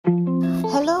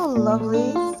Hello,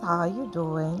 lovelies. How are you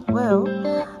doing? Well,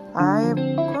 I'm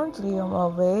currently on my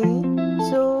way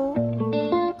to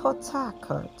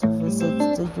Portharcourt to visit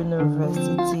the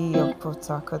University of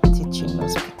Portharcourt Teaching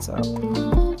Hospital.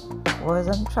 Was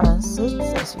on transit,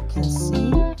 as you can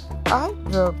see. I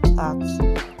dropped at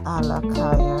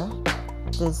Alakaya.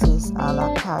 This is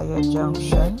Alakaya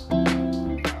Junction.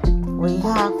 We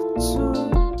have two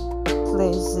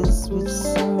places with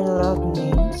similar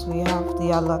names. We have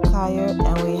the Alakaya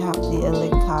and we have the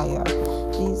Elekaya.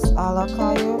 This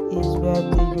Alakaya is where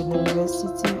the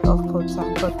University of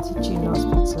Portharcourt Teaching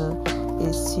Hospital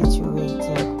is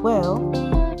situated. Well,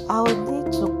 I would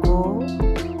need to go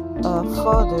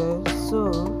further so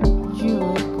you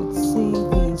could see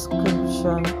the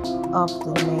description of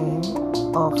the name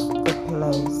of the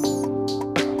place.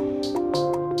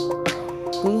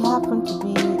 They happen to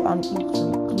be an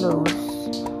eatery close.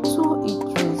 Two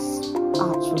eateries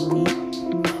actually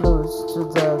close to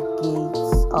the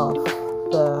gates of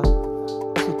the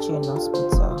teaching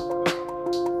hospital.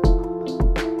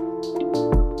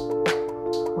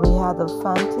 We have the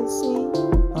Fantasy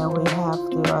and we have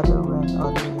the other one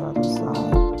on the other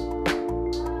side,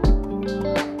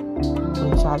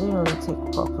 which I didn't really take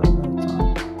proper note on.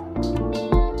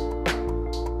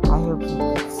 I hope you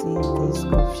could see the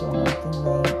description of the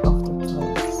name of the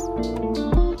place.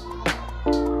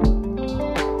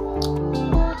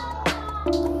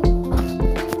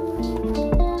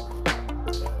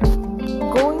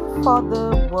 Going further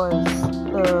was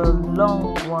a long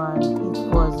one. It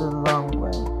was a long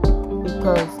one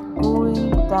because going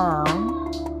down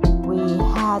we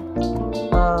had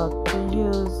to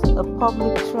use a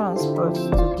public transport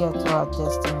to get to our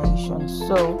destination.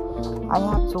 So I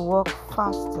had to walk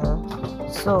faster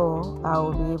so I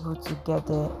will be able to get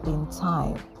there in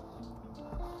time.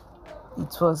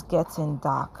 It was getting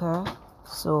darker,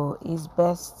 so it's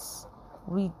best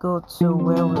we go to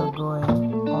where we're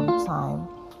going on time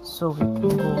so we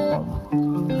can go home.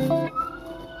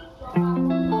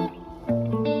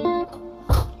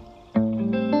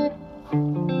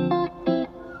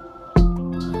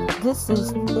 This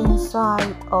is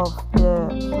inside of the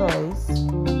place.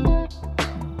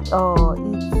 It's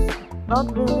not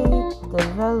really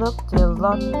developed a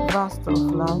lot vast of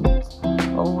land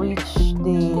on which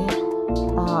they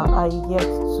are yet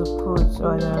to put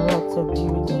or erect a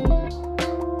building.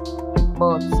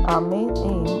 But our main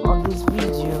aim on this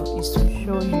video is to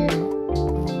show you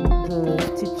the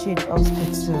teaching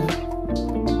hospital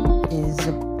is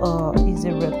a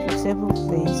reputable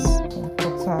place in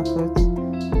Portharcourt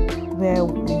where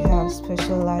we have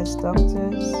specialized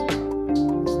doctors.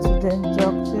 Student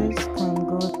doctors can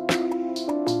go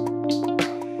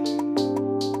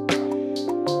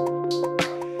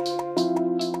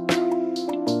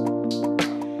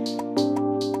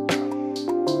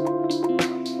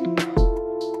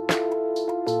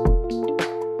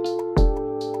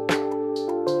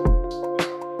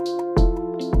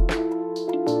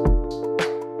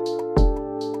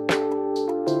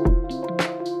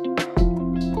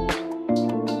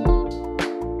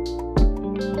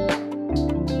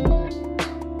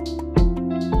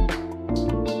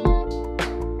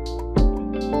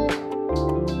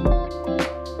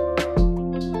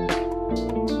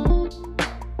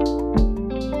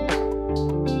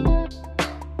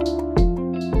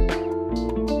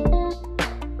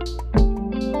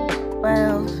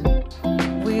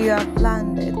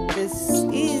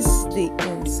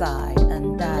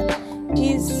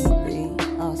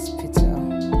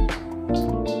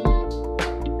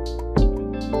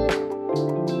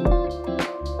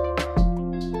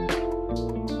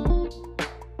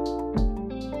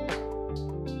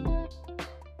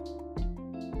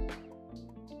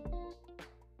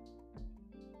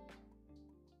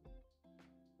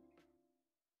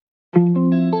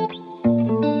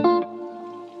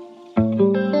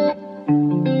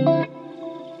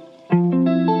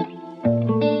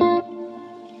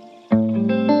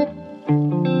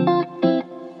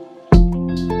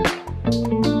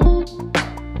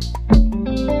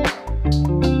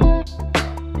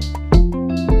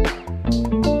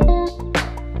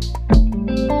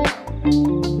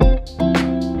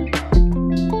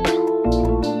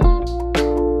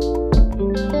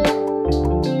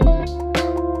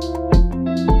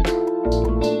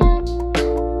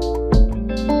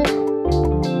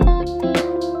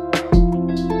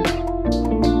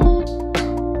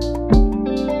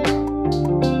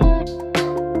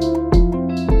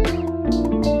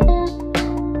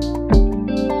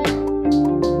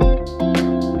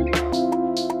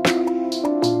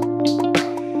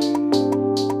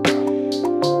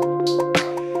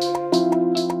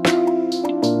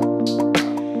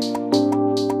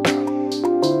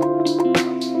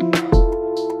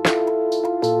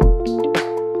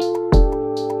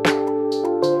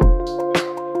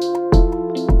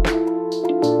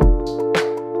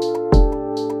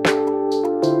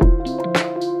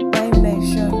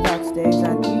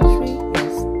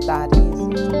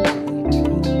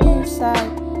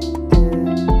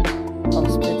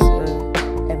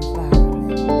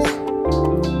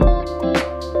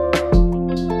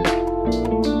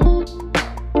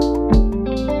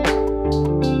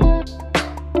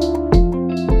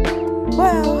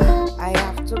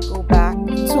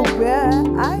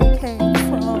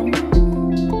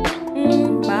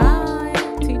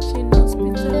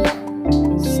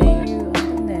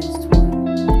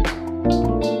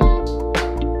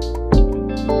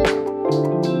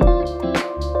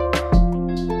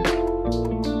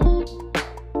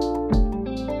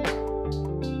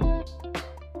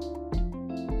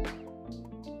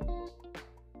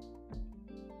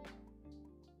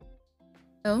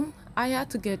Well, I had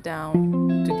to get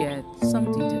down to get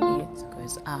something to eat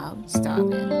because I'm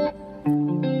starving.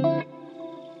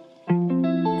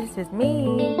 This is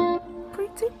me.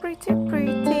 Pretty, pretty,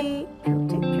 pretty.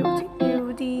 Beauty, beauty,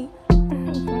 beauty.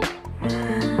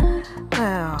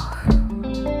 Well,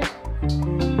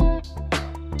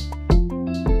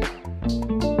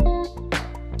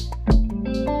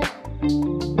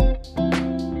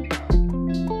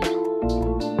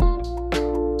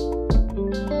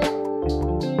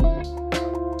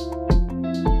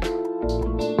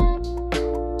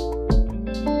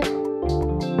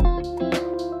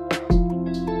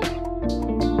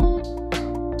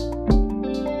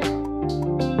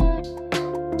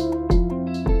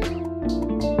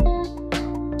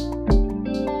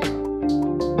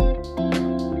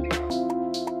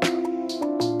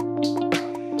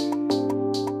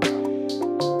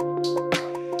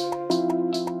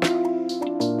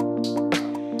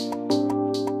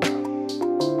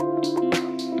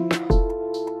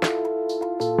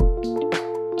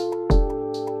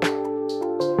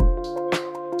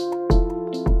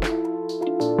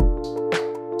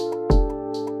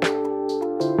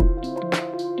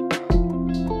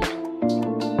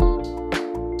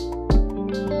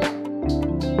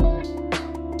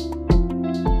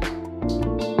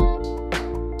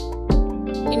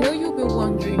 You know, you'll be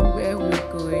wondering where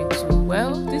we're going to.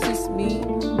 Well, this is me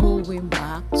going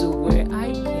back to where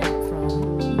I came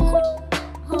from.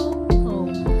 Home,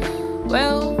 home.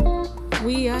 Well,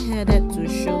 we are headed to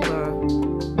Sugar,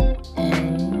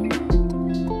 and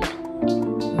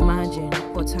imagine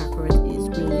Portharcourt is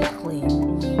really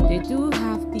clean. They do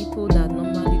have people that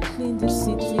normally clean the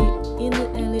city in the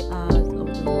early hours of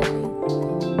the morning.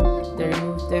 They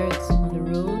remove dirt on the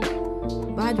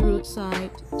road, by the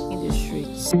roadside, in the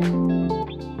streets.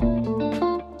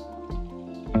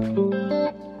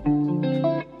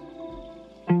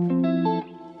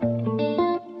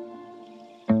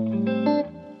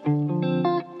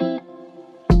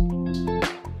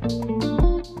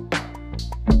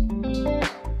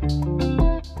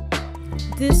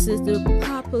 This is the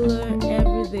popular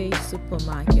everyday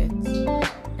supermarket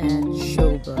at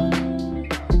Shoba.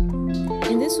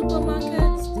 In this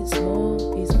supermarket, this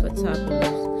mall is for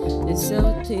tablets. They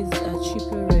sell things at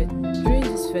cheaper rate during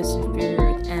this festive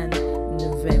period and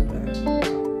November.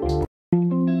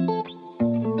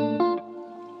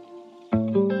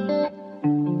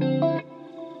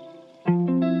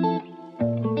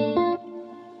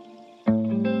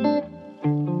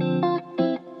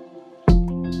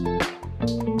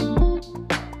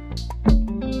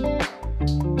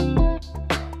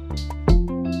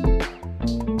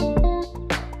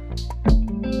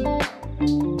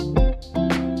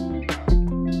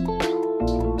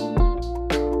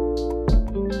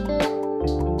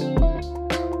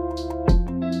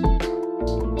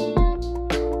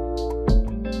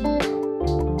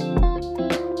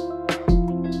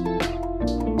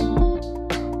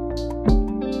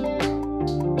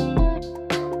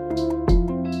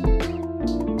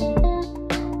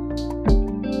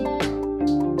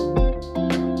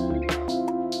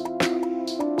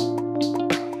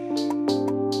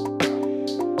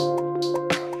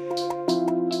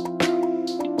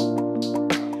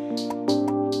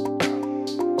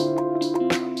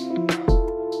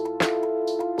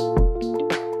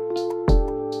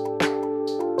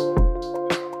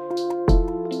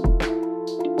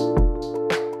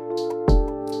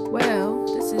 Well,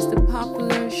 this is the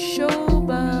popular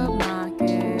Shoba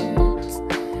market.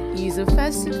 It's a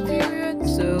festive period,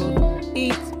 so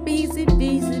it's busy,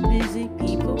 busy, busy.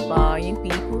 People buying,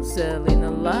 people selling,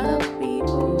 a lot of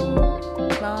people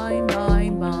buying,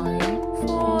 buying, buying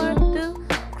for the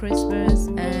Christmas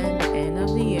and end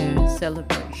of the year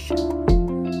celebration.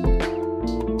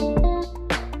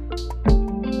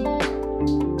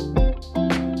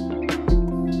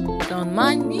 Don't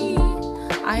mind me,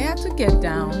 I had to get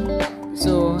down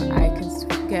so I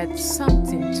can get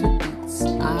something to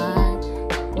eat. I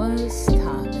was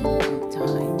starving big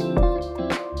time.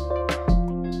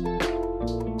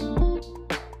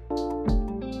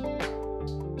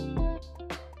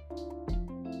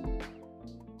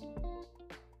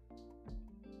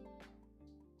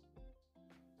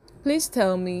 Please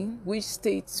tell me which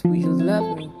states would you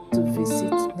love me to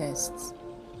visit next.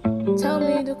 Tell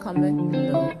me in the comment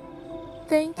below.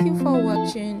 Thank you for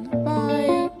watching.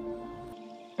 Bye.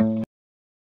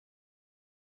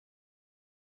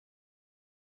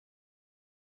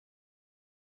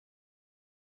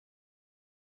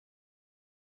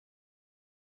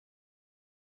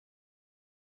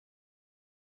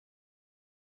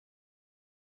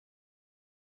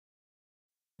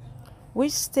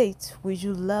 which state would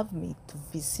you love me to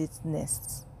visit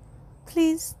next?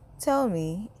 Please tell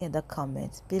me in the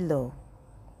comments below.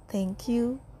 Thank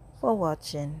you for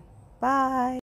watching. Bye.